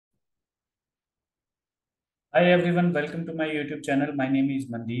Hi everyone, welcome to my YouTube channel. My name is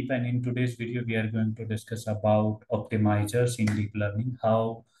Mandeep, and in today's video we are going to discuss about optimizers in deep learning,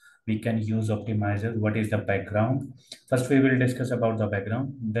 how we can use optimizers, what is the background. First we will discuss about the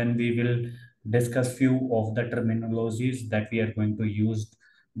background, then we will discuss few of the terminologies that we are going to use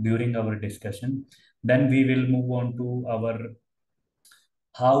during our discussion. Then we will move on to our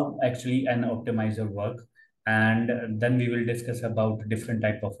how actually an optimizer work, and then we will discuss about different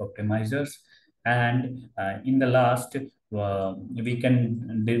type of optimizers, and in the last we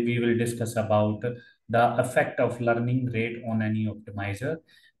will discuss about the effect of learning rate on any optimizer,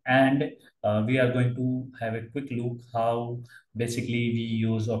 and we are going to have a quick look how basically we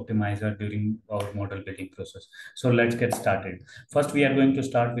use optimizer during our model building process. So let's get started. First we are going to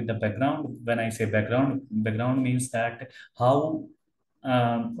start with the background. When I say background means that how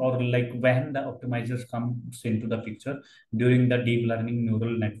or like when the optimizers comes into the picture during the deep learning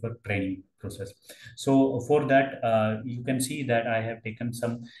neural network training process. So for that, you can see that I have taken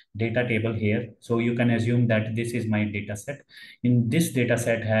some data table here. So you can assume that this is my data set. In this data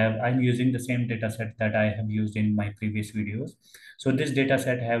set, I'm using the same data set that I have used in my previous videos. So this data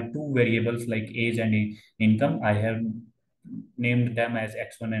set have two variables like age and income. I have named them as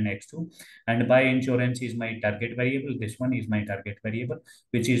x1 and x2, and by insurance is my target variable. This one is my target variable,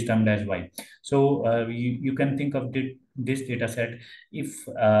 which is termed as y. So you can think of this data set if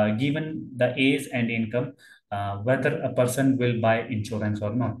given the age and income, whether a person will buy insurance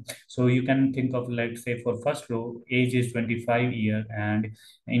or not. So you can think of, let's say, for first row, age is 25 year and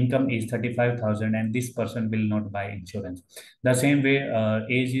income is 35,000, and this person will not buy insurance. The same way,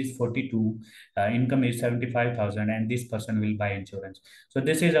 age is 42, income is 75,000, and this person will buy insurance. So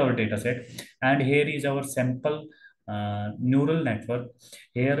this is our data set, and here is our sample neural network.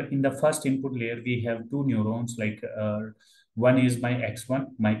 Here in the first input layer, we have two neurons, like one is my x1,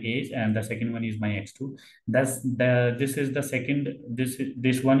 my age, and the second one is my x2. This is the second,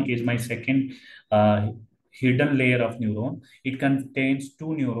 this one is my second hidden layer of neuron. It contains two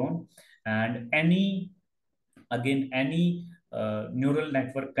neuron, and any neural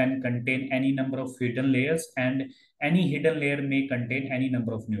network can contain any number of hidden layers, and any hidden layer may contain any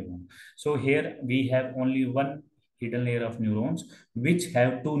number of neurons. So here we have only one hidden layer of neurons which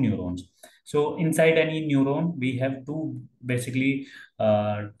have two neurons. So inside any neuron we have two, basically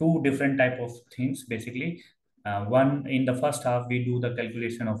two different type of things. Basically, one, in the first half we do the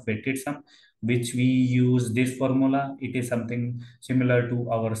calculation of weighted sum, which we use this formula. It is something similar to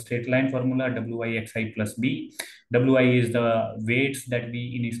our straight line formula, wixi plus b. Wi is the weights that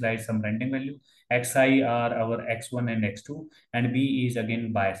we initialize some random value. Xi are our x1 and x2, and b is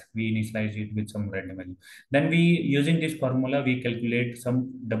again bias. We initialize it with some random value. Then we, using this formula, we calculate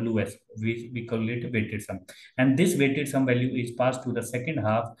some ws. We calculate weighted sum, and this weighted sum value is passed to the second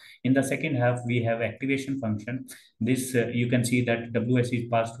half. In the second half, we have activation function. This you can see that ws is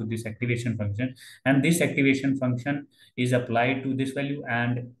passed to this activation function, and this activation function is applied to this value,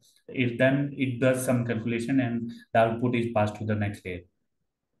 and it does some calculation, and the output is passed to the next layer.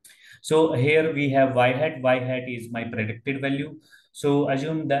 So here we have y hat. Y hat is my predicted value. So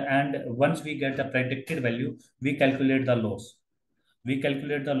assume the, and once we get the predicted value, we calculate the loss. We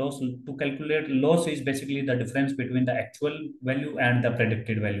calculate the loss. To calculate loss is basically the difference between the actual value and the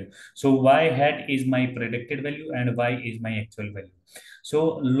predicted value. So y hat is my predicted value and y is my actual value.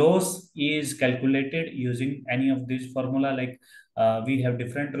 So loss is calculated using any of these formula. Like we have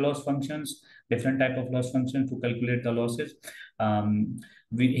different loss functions, different type of loss function to calculate the losses.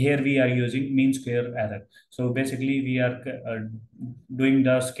 Here we are using mean square error. So basically we are doing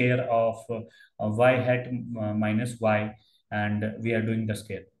the square of y hat minus y, and we are doing the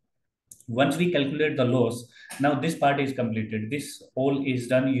scale. Once we calculate the loss, now this part is completed. This all is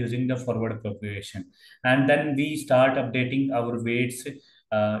done using the forward propagation, and then we start updating our weights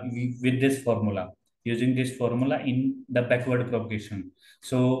with this formula, using this formula in the backward propagation.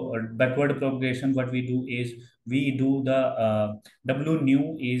 So backward propagation, what we do is we do the w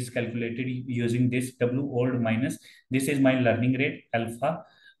new is calculated using this w old minus, this is my learning rate alpha,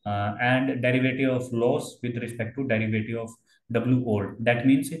 and derivative of loss with respect to derivative of w old. That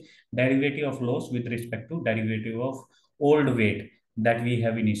means derivative of loss with respect to derivative of old weight that we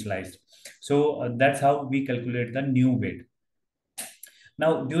have initialized. So that's how we calculate the new weight.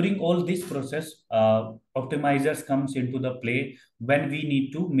 Now, during all this process, optimizers comes into the play when we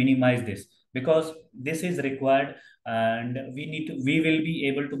need to minimize this, because this is required, and we will be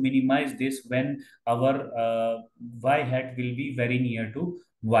able to minimize this when our y hat will be very near to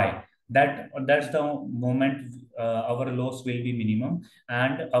y. that's the moment our loss will be minimum,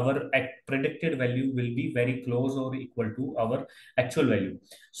 and our predicted value will be very close or equal to our actual value.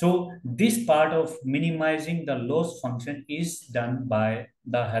 So this part of minimizing the loss function is done by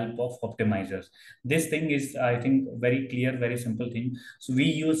the help of optimizers. This thing is, I think, very clear, very simple thing. So we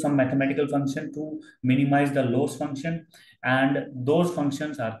use some mathematical function to minimize the loss function, and those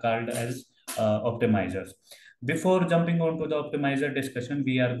functions are called as optimizers. Before jumping on to the optimizer discussion,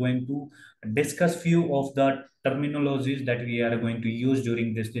 we are going to discuss few of the terminologies that we are going to use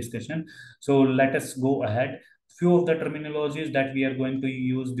during this discussion. So let us go ahead. Few of the terminologies that we are going to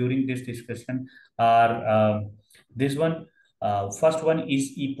use during this discussion are this one. First one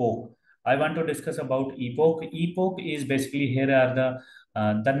is epoch. I want to discuss about epoch. Epoch is basically, here are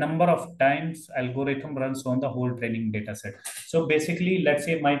the number of times algorithm runs on the whole training data set. So basically, let's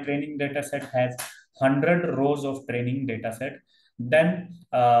say my training data set has 100 rows of training data set. Then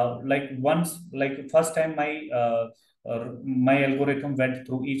like once, like first time my algorithm went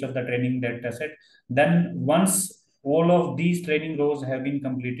through each of the training data set. Then once all of these training rows have been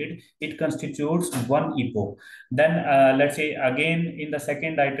completed, it constitutes one epoch. Then let's say again in the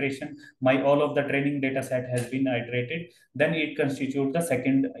second iteration, my all of the training data set has been iterated, then it constitutes the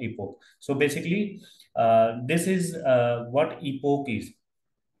second epoch. So basically, this is what epoch is.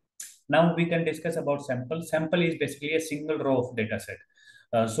 Now we can discuss about sample. Sample is basically a single row of data set.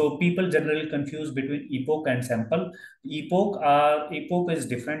 So people generally confuse between epoch and sample. Epoch is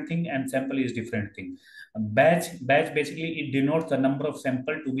different thing and sample is different thing. Batch basically it denotes the number of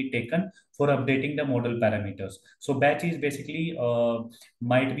sample to be taken for updating the model parameters. So batch is basically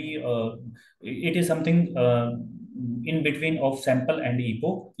might be it is something in between of sample and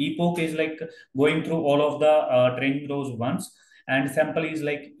epoch. Epoch is like going through all of the training rows once, and sample is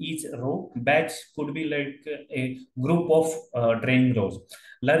like each row. Batch could be like a group of training rows.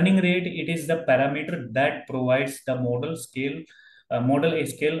 Learning rate, it is the parameter that provides the model a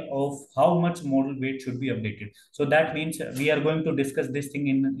scale of how much model weight should be updated. So that means we are going to discuss this thing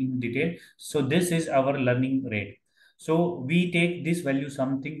in detail. So this is our learning rate. So we take this value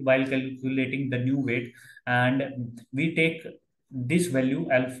something while calculating the new weight, and we take this value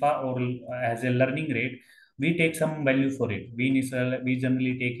alpha or as a learning rate. We take some value for it. We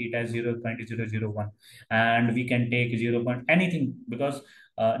generally take it as 0.001, and we can take 0. Anything, because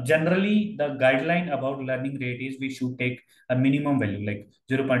generally the guideline about learning rate is we should take a minimum value like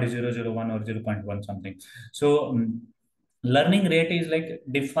 0.001 or zero point 0.1 something. So learning rate is like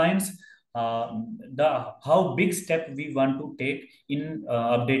defines the how big step we want to take in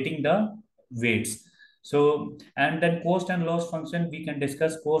updating the weights. So, and then cost and loss function, we can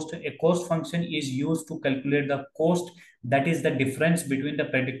discuss cost. A cost function is used to calculate the cost, that is the difference between the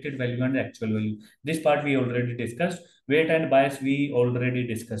predicted value and the actual value. This part we already discussed. Weight and bias, we already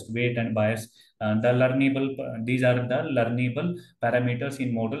discussed. Weight and bias, these are the learnable parameters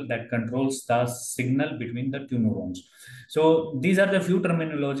in model that controls the signal between the two neurons. So these are the few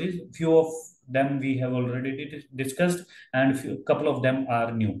terminologies. Few of them we have already discussed, and couple of them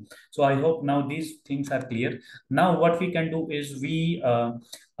are new. So I hope now these things are clear. Now what we can do is we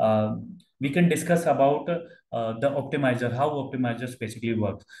can discuss about the optimizer, how optimizers basically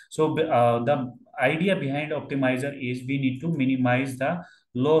work. So the idea behind optimizer is we need to minimize the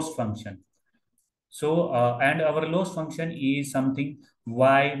loss function. So, and our loss function is something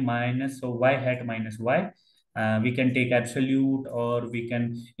y minus, so y hat minus y. We can take absolute, or we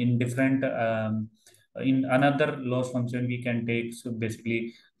can in different, in another loss function, we can take, so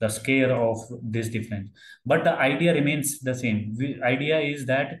basically the square of this difference. But the idea remains the same. Idea is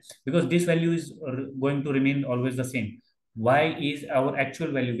that because this value is going to remain always the same, y is our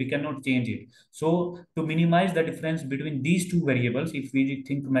actual value, we cannot change it. So to minimize the difference between these two variables, if we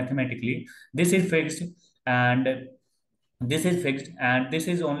think mathematically, this is fixed and this is fixed, and this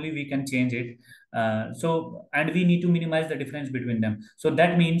is only we can change it. So and we need to minimize the difference between them. So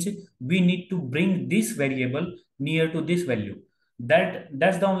that means we need to bring this variable near to this value.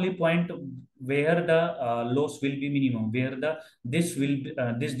 That's the only point where the loss will be minimum, where the this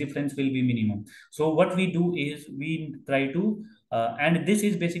difference will be minimum. So what we do is we try to and this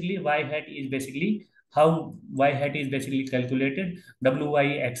is basically y hat is basically how y hat is basically calculated.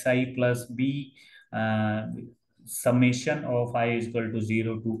 Wi xi plus b uh, summation of I is equal to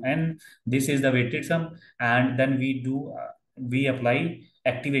 0 to n. This is the weighted sum, and then we apply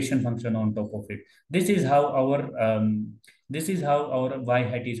activation function on top of it. This is how our y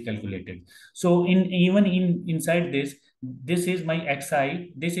hat is calculated. So in even in inside this, this is my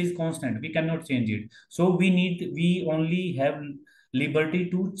xi, this is constant, we cannot change it. So we only have liberty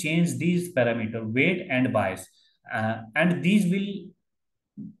to change these parameter weight and bias, and these will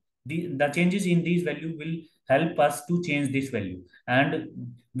the changes in these value will help us to change this value, and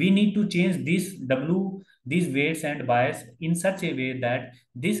we need to change this w, these weights and bias in such a way that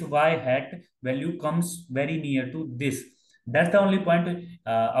this y hat value comes very near to this. That's the only point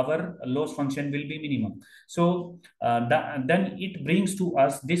our loss function will be minimum. So then it brings to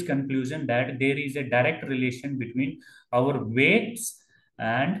us this conclusion that there is a direct relation between our weights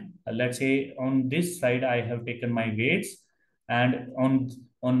and let's say on this side I have taken my weights, and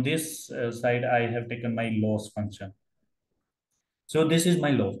on this side I have taken my loss function. So this is my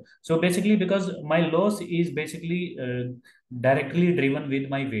loss. So basically, because my loss is basically directly driven with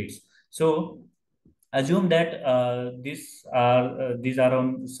my weights. So assume that these are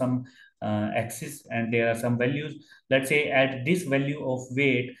on some axis and there are some values. Let's say at this value of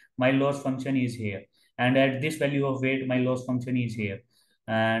weight my loss function is here, and at this value of weight my loss function is here,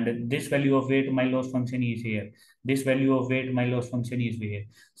 and this value of weight my loss function is here, this value of weight my loss function is here.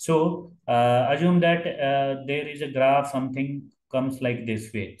 So assume that there is a graph, something comes like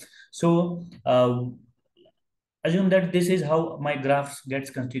this way. So assume that this is how my graphs gets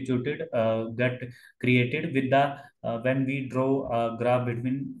constituted, get created with the when we draw a graph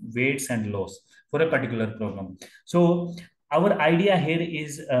between weights and loss for a particular problem. So our idea here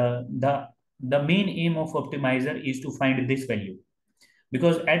is the main aim of optimizer is to find this value,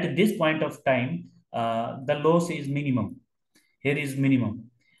 because at this point of time the loss is minimum. Here is minimum,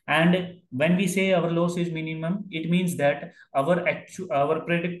 and when we say our loss is minimum, it means that our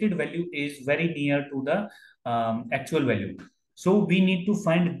predicted value is very near to the actual value. So we need to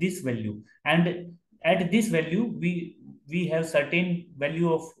find this value, and at this value we have certain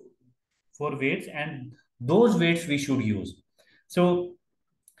value of for weights, and those weights we should use. So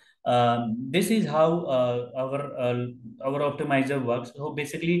this is how our optimizer works. So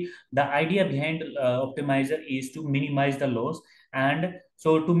basically, the idea behind optimizer is to minimize the loss, and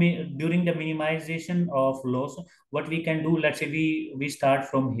so to me during the minimization of loss, what we can do, let's say we start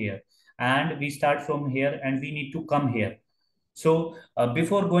from here, and we start from here, and we need to come here. So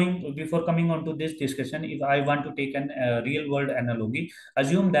before coming on to this discussion, if I want to take an real world analogy,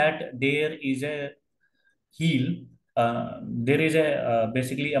 assume that there is a hill, there is a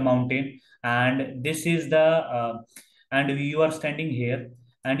basically a mountain, and this is the and you are standing here,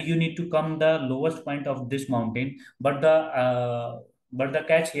 and you need to come the lowest point of this mountain, but the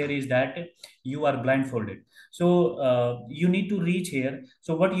catch here is that you are blindfolded. So you need to reach here.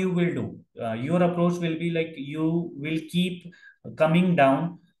 So what you will do, your approach will be like you will keep coming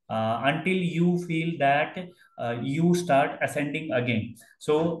down until you feel that you start ascending again.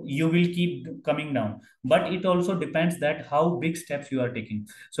 So you will keep coming down, but it also depends that how big steps you are taking.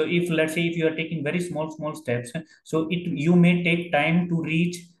 So if let's say if you are taking very small steps, so it you may take time to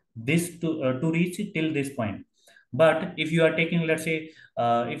reach this to reach till this point. But if you are taking, let's say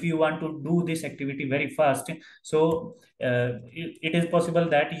if you want to do this activity very fast, so it is possible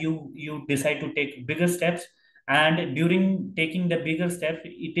that you decide to take bigger steps, and during taking the bigger step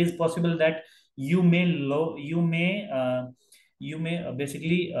it is possible that you may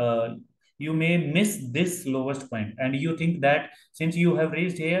basically you may miss this lowest point, and you think that since you have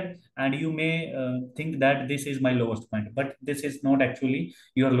reached here, and you may think that this is my lowest point, but this is not actually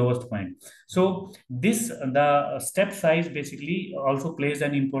your lowest point. So this the step size basically also plays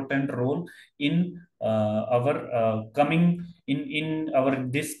an important role in our coming in our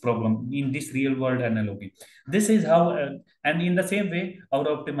this problem in this real world analogy. This is how and in the same way our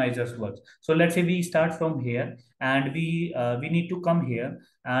optimizers works. So let's say we start from here, and we need to come here,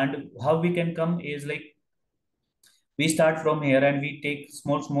 and how we can come is like we start from here and we take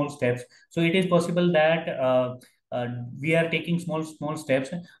small steps. So it is possible that uh, we are taking small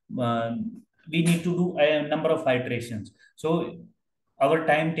steps. We need to do a number of iterations, so our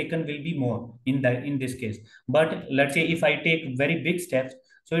time taken will be more in this case. But let's say if I take very big steps,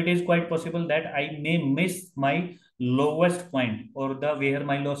 so it is quite possible that I may miss my lowest point, or the where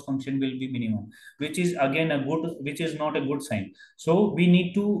my loss function will be minimum, which is again a good, which is not a good sign. So we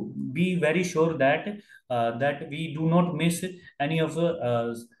need to be very sure that that we do not miss any of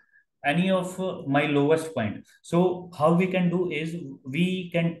my lowest point. So how we can do is we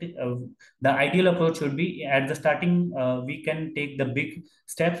can the ideal approach should be at the starting we can take the big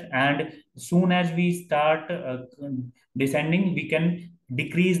steps, and soon as we start descending we can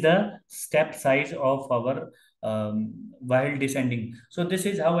decrease the step size of our while descending. So this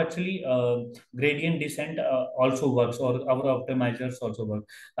is how actually gradient descent also works, or our optimizers also work.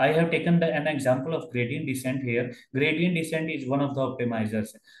 I have taken an example of gradient descent here. Gradient descent is one of the optimizers.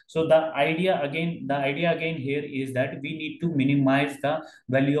 So the idea again here is that we need to minimize the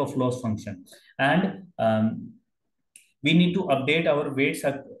value of loss function, and we need to update our weights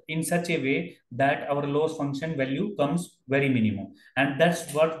in such a way that our loss function value comes very minimum, and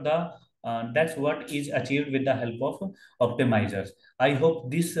that's what is achieved with the help of optimizers. I hope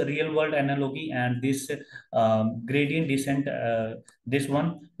this real world analogy and this gradient descent, this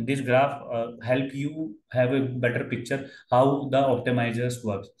graph help you have a better picture how the optimizers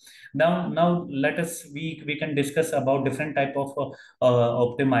works. Now let us we can discuss about different type of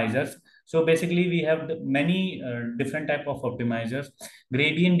optimizers. So basically we have many different type of optimizers.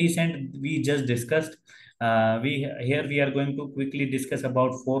 Gradient descent we just discussed. We here we are going to quickly discuss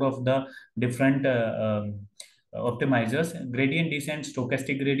about four of the different optimizers: gradient descent,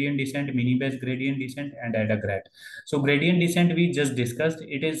 stochastic gradient descent, mini batch gradient descent, and AdaGrad. So gradient descent we just discussed.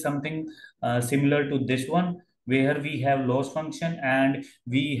 It is something similar to this one, where we have loss function and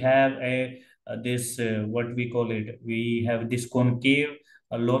we have a this what we call it, we have this concave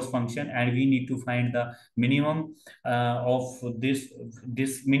loss function, and we need to find the minimum of this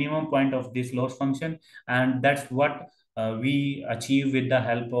minimum point of this loss function, and that's what we achieve with the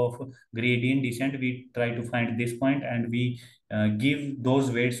help of gradient descent. We try to find this point and we give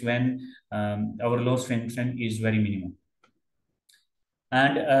those weights when our loss function is very minimum.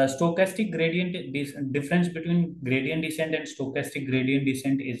 And stochastic difference between gradient descent and stochastic gradient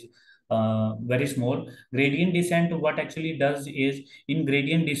descent is very small. Gradient descent, what actually does is, in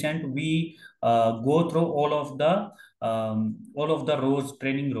gradient descent, we go through all of the rows,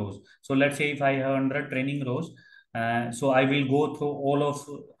 training rows. So let's say if I have 100 training rows, so I will go through all of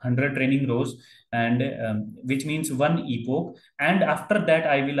 100 training rows, and which means one epoch, and after that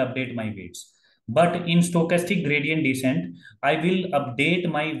I will update my weights. But in stochastic gradient descent, I will update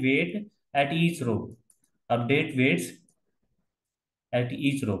my weight at each row. Update weights at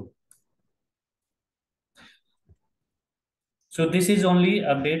each row. So this is only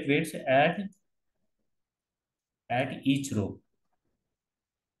update weights at each row.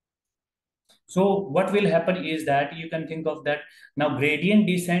 So what will happen is that you can think of that now gradient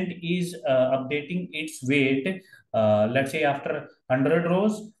descent is updating its weight, let's say after 100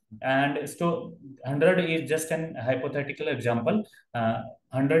 rows, and so 100 is just an hypothetical example.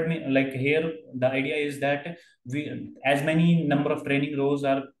 100 like here the idea is that we as many number of training rows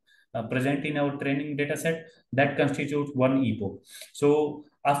are present in our training data set, that constitutes one epoch. So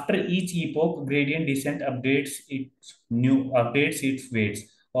after each epoch, gradient descent updates its weights,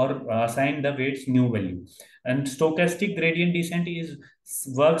 or assign the weights new value. And stochastic gradient descent is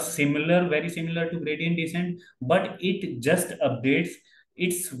works very similar to gradient descent, but it just updates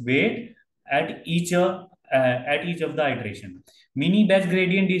its weight at each of the iteration. Mini batch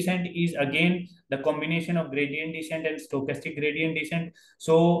gradient descent is again the combination of gradient descent and stochastic gradient descent.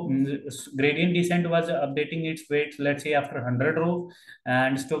 So gradient descent was updating its weight, let's say after 100 rows,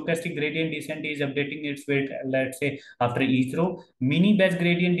 and stochastic gradient descent is updating its weight, let's say after each row. Mini batch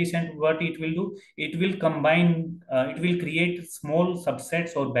gradient descent, what it will do, it will combine, it will create small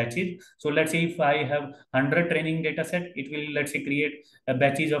subsets or batches. So let's say if I have 100 training data set, it will, let's say, create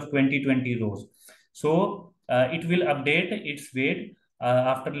batches of 20 rows. So it will update its weight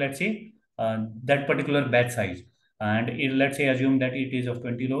after, let's say, that particular batch size, and let's say assume that it is of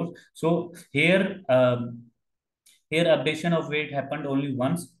 20 rows. So here updation of weight happened only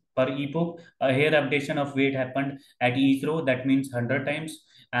once per epoch. Here updation of weight happened at each row, that means 100 times.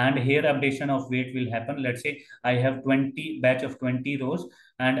 And here updation of weight will happen, let's say I have 20 batch of 20 rows,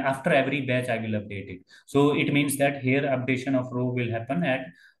 and after every batch I will update it. So it means that here updation of row will happen at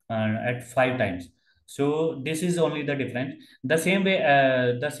 5 times. So this is only the difference. The same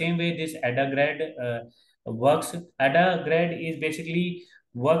way this AdaGrad works. AdaGrad is basically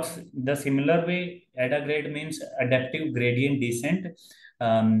works the similar way. AdaGrad means adaptive gradient descent.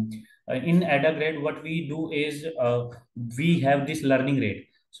 In AdaGrad, what we do is we have this learning rate.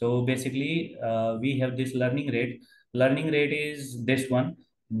 So basically, we have this learning rate. Learning rate is this one,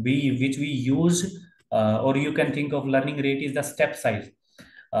 which we use, or you can think of learning rate is the step size.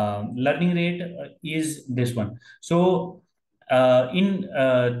 Learning rate is this one. So in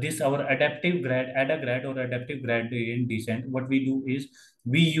this our AdaGrad or adaptive gradient descent, what we do is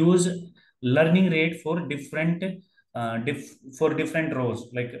we use learning rate for different rows,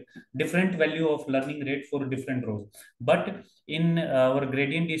 like different value of learning rate for different rows. But in our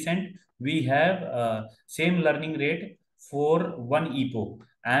gradient descent, we have same learning rate for one epoch,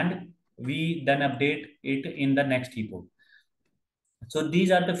 and we then update it in the next epoch. So these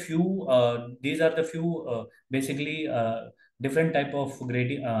are the few basically different type of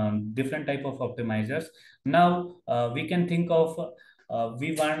optimizers. Now we can think of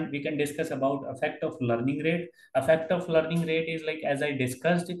we can discuss about effect of learning rate. Effect of learning rate is like, as I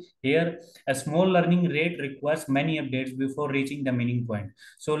discussed here, a small learning rate requires many updates before reaching the meaning point.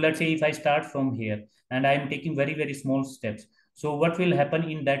 So let's say if I start from here and I am taking very small steps, so what will happen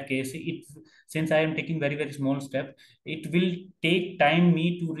in that case, it, since I am taking very small step, it will take time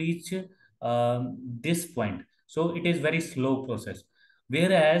me to reach this point. So it is very slow process.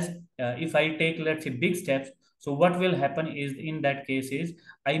 Whereas if I take, let's say, big steps, so what will happen is, in that case is,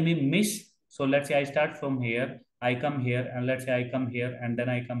 I may miss. So let's say I start from here, I come here, and let's say I come here and then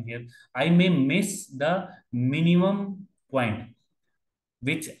I come here, I may miss the minimum point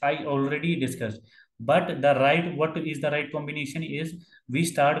which I already discussed. But the right, what is the right combination is, we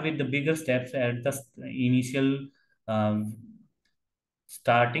start with the bigger steps at the initial um,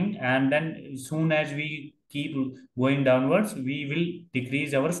 starting, and then soon as we keep going downwards, we will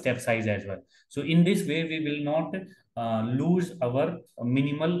decrease our step size as well. So in this way, we will not lose our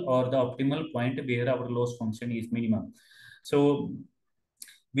minimal or the optimal point where our loss function is minimum. So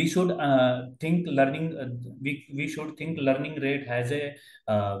we should think learning we should think learning rate has a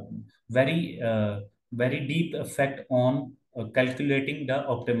very very deep effect on calculating the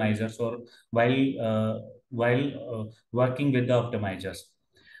optimizers, or while working with the optimizers.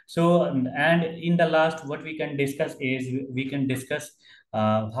 So and in the last, what we can discuss is, we can discuss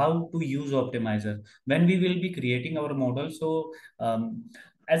how to use optimizer when we will be creating our model. So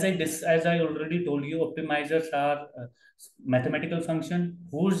as I already told you, optimizers are mathematical function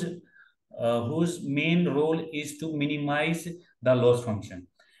whose main role is to minimize the loss function,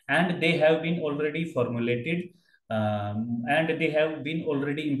 and they have been already formulated, and they have been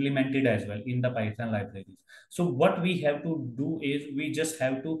already implemented as well in the Python libraries. So what we have to do is, we just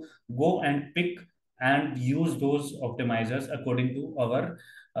have to go and pick and use those optimizers according to our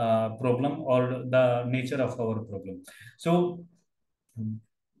problem or the nature of our problem. So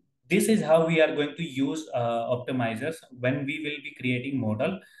this is how we are going to use optimizers when we will be creating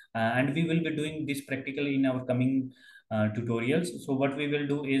model, and we will be doing this practically in our coming tutorials. So what we will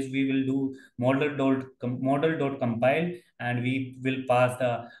do is, we will do model dot compile, and we will pass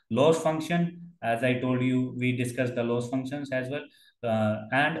the loss function. As I told you, we discussed the loss functions as well,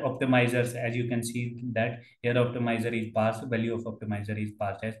 and optimizers. As you can see that here, optimizer is passed, value of optimizer is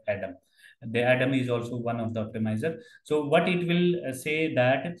passed as Adam. The Adam is also one of the optimizer. So what it will say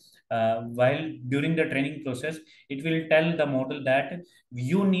that, while during the training process, it will tell the model that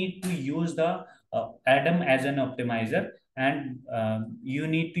you need to use the Adam as an optimizer, and you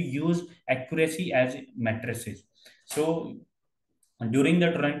need to use accuracy as matrices. So during the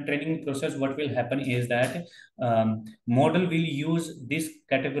training process, what will happen is that model will use this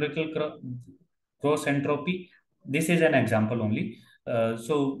categorical cross entropy. This is an example only.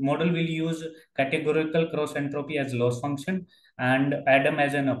 So model will use categorical cross entropy as loss function, and Adam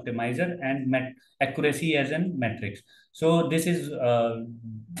as an optimizer, and accuracy as an matrix. So this is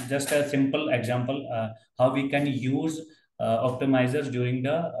just a simple example how we can use optimizers during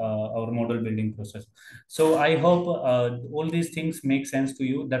the our model building process. So I hope all these things make sense to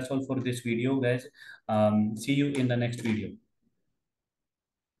you. That's all for this video, guys. See you in the next video.